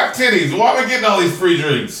 I don't even have titties. Why am I getting all these free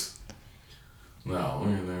drinks? No,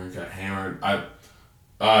 we were in there, got hammered. I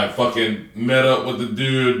fucking met up with the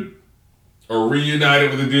dude, or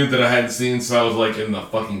reunited with the dude that I hadn't seen since I was like in the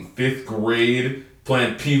fucking 5th grade,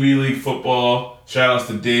 playing Pee Wee League football. Shout outs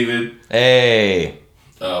to David. Hey.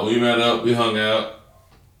 We met up, we hung out.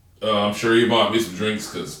 I'm sure he bought me some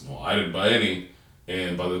drinks because, well, I didn't buy any.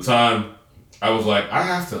 And by the time I was like, I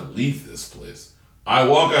have to leave this place, I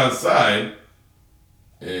walk outside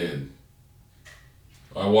and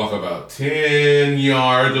I walk about 10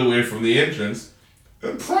 yards away from the entrance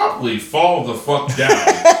and probably fall the fuck down.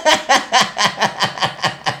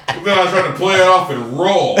 And then I tried to play it off and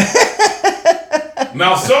roll.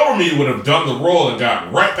 Now, sober me would have done the roll and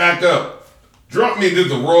got right back up. Drunk me did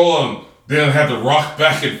the roll and then had to rock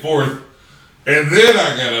back and forth. And then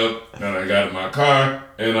I got up and I got in my car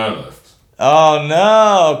and I left. Oh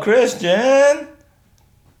no, Christian. And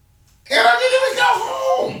I didn't even go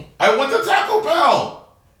home. I went to Taco Bell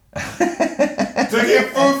to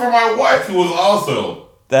get food for my wife, who was also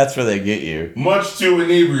That's where they get you. much too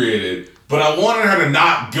inebriated. But I wanted her to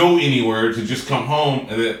not go anywhere, to just come home,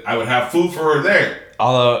 and that I would have food for her there.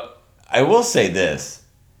 Although, I will say this.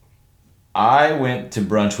 I went to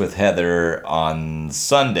brunch with Heather on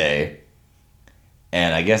Sunday,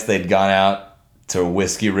 and I guess they'd gone out to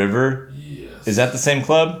Whiskey River. Yes. Is that the same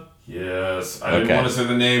club? Yes. I didn't want to say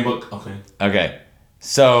the name, but okay. Okay.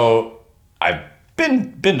 So, I've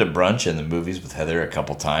been to brunch and the movies with Heather a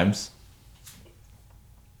couple times.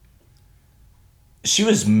 She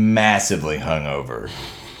was massively hungover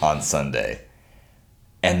on Sunday.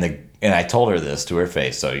 And I told her this to her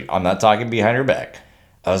face, so I'm not talking behind her back.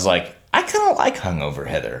 I was like, I kind of like hungover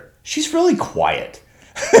Heather. She's really quiet.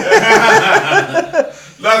 That's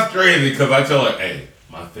crazy, because I tell her, hey,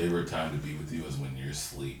 my favorite time to be with you is when you're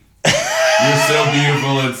asleep. You're so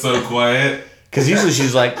beautiful and so quiet. Because usually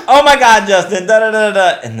she's like, oh my God, Justin,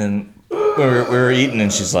 da-da-da-da. And then we were eating,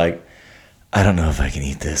 and she's like, I don't know if I can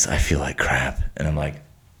eat this. I feel like crap. And I'm like,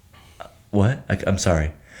 what? I'm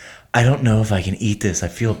sorry. I don't know if I can eat this. I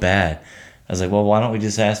feel bad. I was like, well, why don't we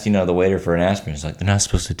just ask, the waiter for an aspirin? She's like, they're not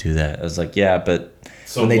supposed to do that. I was like, yeah, but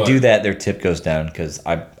when they do that, their tip goes down, because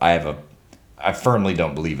I firmly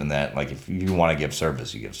don't believe in that. Like, if you want to give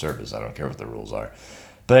service, you give service. I don't care what the rules are.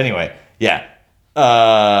 But anyway, yeah.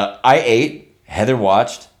 I ate. Heather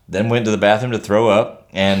watched. Then went to the bathroom to throw up.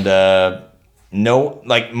 And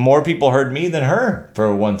more people heard me than her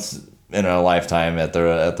for once in a lifetime at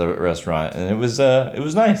the restaurant, and it was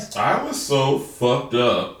nice. I was so fucked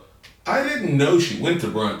up. I didn't know she went to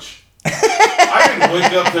brunch. I didn't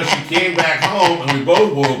wake up till she came back home, and we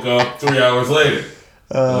both woke up 3 hours later.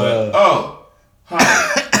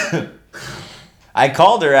 Hi. I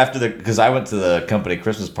called her because I went to the company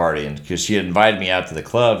Christmas party, and because she had invited me out to the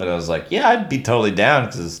club, and I was like, yeah, I'd be totally down,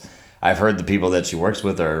 because I've heard the people that she works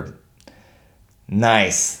with are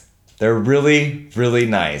nice. They're really, really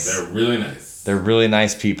nice. They're really nice. They're really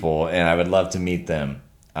nice people, and I would love to meet them.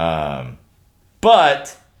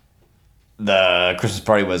 But the Christmas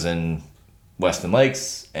party was in Weston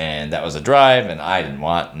Lakes, and that was a drive, and I didn't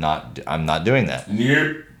want I'm not doing that.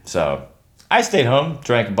 Yep. So I stayed home,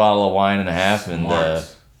 drank a bottle of wine and a half, and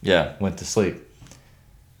went to sleep.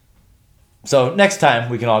 So next time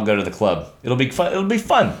we can all go to the club. It'll be fun. It'll be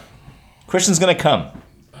fun. Christian's gonna come.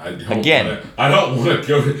 I don't want to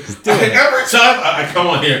go. Every time I come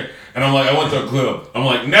on here and I'm like, I went to a club. I'm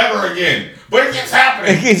like, never again. But it keeps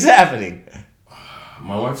happening. It keeps happening.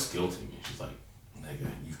 My wife's guilty me. She's like, nigga,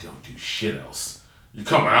 you don't do shit else. You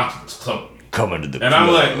come out to this club with me. Coming to the club. And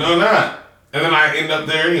I'm like, no, not. And then I end up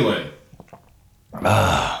there anyway.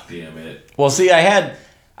 Damn it. Well, see, I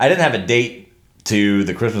didn't have a date to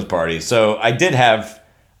the Christmas party, so I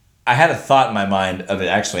had a thought in my mind of it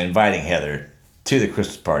actually inviting Heather to the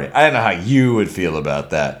Christmas party. I don't know how you would feel about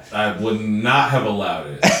that. I would not have allowed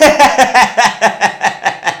it.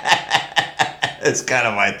 It's kind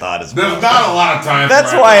of my thought as well. There's not a lot of times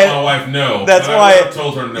that's where why I tell my wife no. That's why I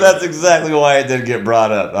told her no. That's exactly why it didn't get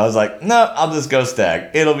brought up. I was like, no, I'll just go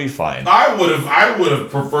stag. It'll be fine. I would have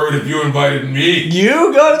preferred if you invited me.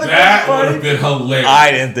 You go to the Christmas party? That would have been hilarious. I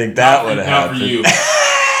didn't think that would have happened. Not for you.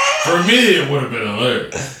 For me, it would have been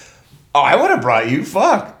hilarious. Oh, I would have brought you.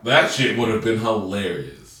 Fuck. That shit would have been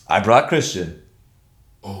hilarious. I brought Christian.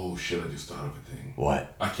 Oh shit! I just thought of a thing.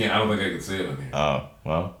 What? I don't think I can say it on here. Oh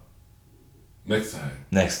well. Next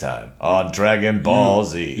time. On Dragon Ball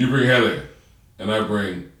Z. You bring Heather, and I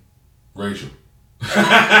bring Rachel.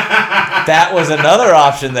 That was another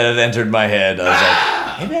option that had entered my head. I was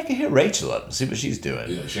like, maybe I can hit Rachel up and see what she's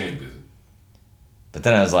doing. Yeah, she ain't busy. But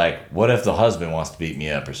then I was like, what if the husband wants to beat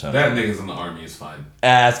me up or something? That nigga's in the army is fine.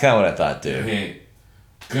 That's kind of what I thought, too. He ain't.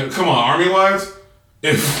 Come on, army wives?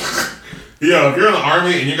 If you're in the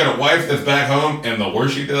army and you got a wife that's back home and the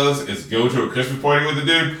worst she does is go to a Christmas party with a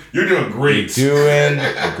dude, you're doing great. Doing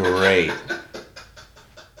great.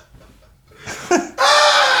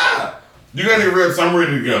 You got any ribs? I'm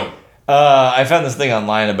ready to go. I found this thing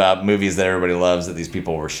online about movies that everybody loves that these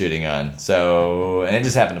people were shooting on. So, and it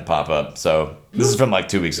just happened to pop up. So, this is from like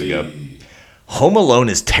 2 weeks ago. Home Alone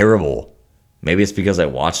is terrible. Maybe it's because I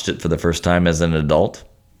watched it for the first time as an adult.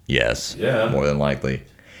 Yes. Yeah. More than likely.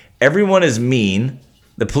 Everyone is mean.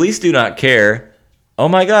 The police do not care. Oh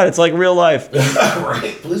my God, it's like real life.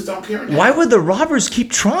 Right? Police don't care. Why would the robbers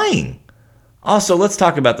keep trying? Also, let's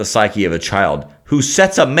talk about the psyche of a child who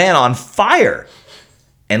sets a man on fire.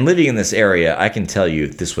 And living in this area, I can tell you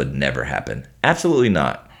this would never happen. Absolutely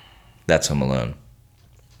not. That's Home Alone.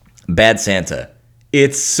 Bad Santa.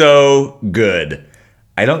 It's so good.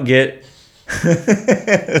 I don't get...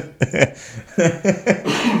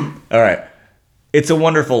 All right. It's a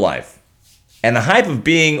Wonderful Life. And the hype of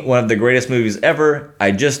being one of the greatest movies ever,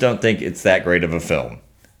 I just don't think it's that great of a film.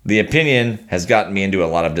 The opinion has gotten me into a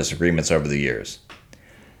lot of disagreements over the years.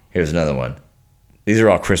 Here's another one. These are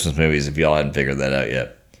all Christmas movies if y'all hadn't figured that out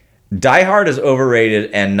yet. Die Hard is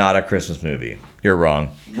overrated and not a Christmas movie. You're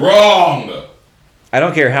wrong. Wrong! I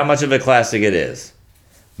don't care how much of a classic it is.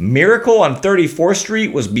 Miracle on 34th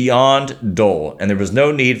Street was beyond dull, and there was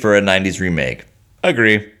no need for a 90s remake.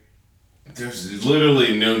 Agree. There's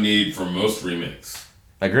literally no need for most remakes.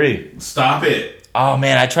 Agree. Stop it. Oh,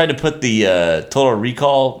 man, I tried to put the Total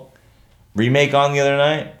Recall remake on the other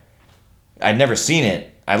night. I'd never seen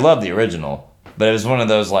it. I love the original, but it was one of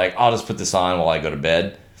those, like, I'll just put this on while I go to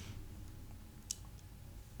bed.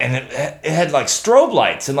 And it had, like, strobe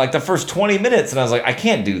lights in, like, the first 20 minutes, and I was like, I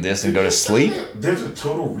can't do this and go to sleep. There's a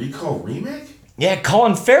Total Recall remake? Yeah,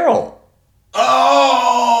 Colin Farrell.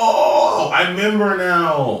 Oh, I remember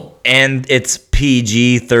now. And it's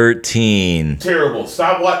PG-13. Terrible.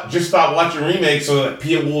 Just stop watching remakes so that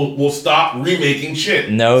people will stop remaking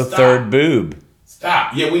shit. No stop. Third boob.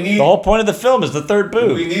 Stop. Yeah, we need... The whole point of the film is the third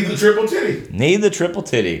boob. We need the triple titty. Need the triple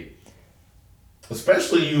titty.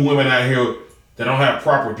 Especially you women out here that don't have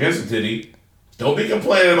proper density. Don't be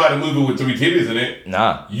complaining about a movie with 3 titties in it.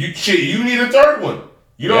 Nah. You need a third one.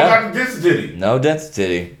 You don't got the density. No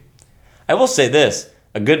density. I will say this.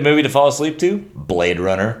 A good movie to fall asleep to? Blade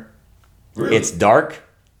Runner. Really? It's dark.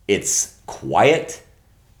 It's quiet.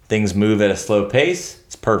 Things move at a slow pace.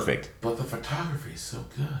 It's perfect. But the photography is so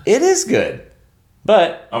good. It is good.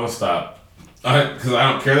 But... I'm going to stop. Because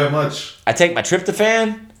I don't care that much. I take my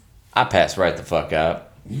tryptophan. I pass right the fuck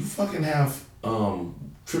out. You fucking have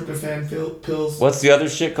tryptophan pills? What's the other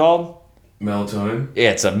shit called? Melatonin.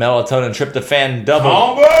 Yeah, it's a melatonin tryptophan double.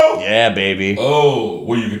 Combo? Yeah, baby. Oh,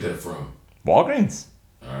 where you get that from? Walgreens.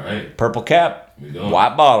 All right. Purple cap. We going.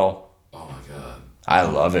 White bottle. Oh my God. I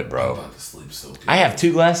love it, bro. I'm about to sleep so good. I have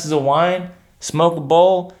 2 glasses of wine, smoke a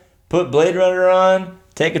bowl, put Blade Runner on,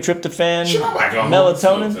 take a tryptophan, Shit, I might go home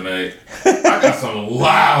melatonin. tonight. I I got some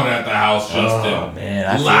loud at the house, Justin. Oh, man.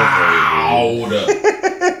 I Loud.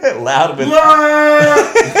 Loud with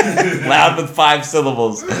loud with 5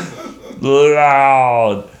 syllables.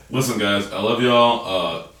 Loud. Listen, guys, I love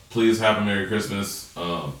y'all. Please have a Merry Christmas.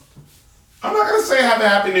 I'm not gonna say have a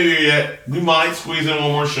Happy New Year yet. We might squeeze in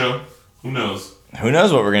one more show. Who knows? Who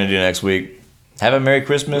knows what we're gonna do next week? Have a Merry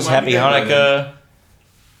Christmas, We might Happy be dead by Hanukkah,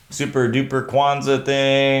 super duper Kwanzaa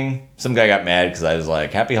thing. Some guy got mad because I was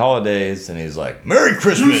like, Happy Holidays, and he's like, Merry You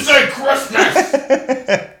Christmas. say Christmas.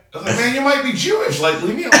 I was like, man, you might be Jewish. Like,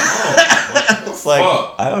 leave me alone. What the It's like,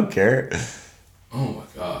 fuck? I don't care. Oh my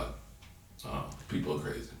god. Oh, people are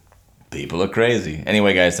crazy. People are crazy.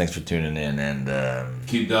 Anyway, guys, thanks for tuning in, and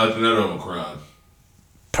Keep dodging that Omicron.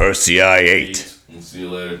 Percy I 8. We'll see you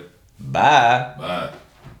later. Bye. Bye.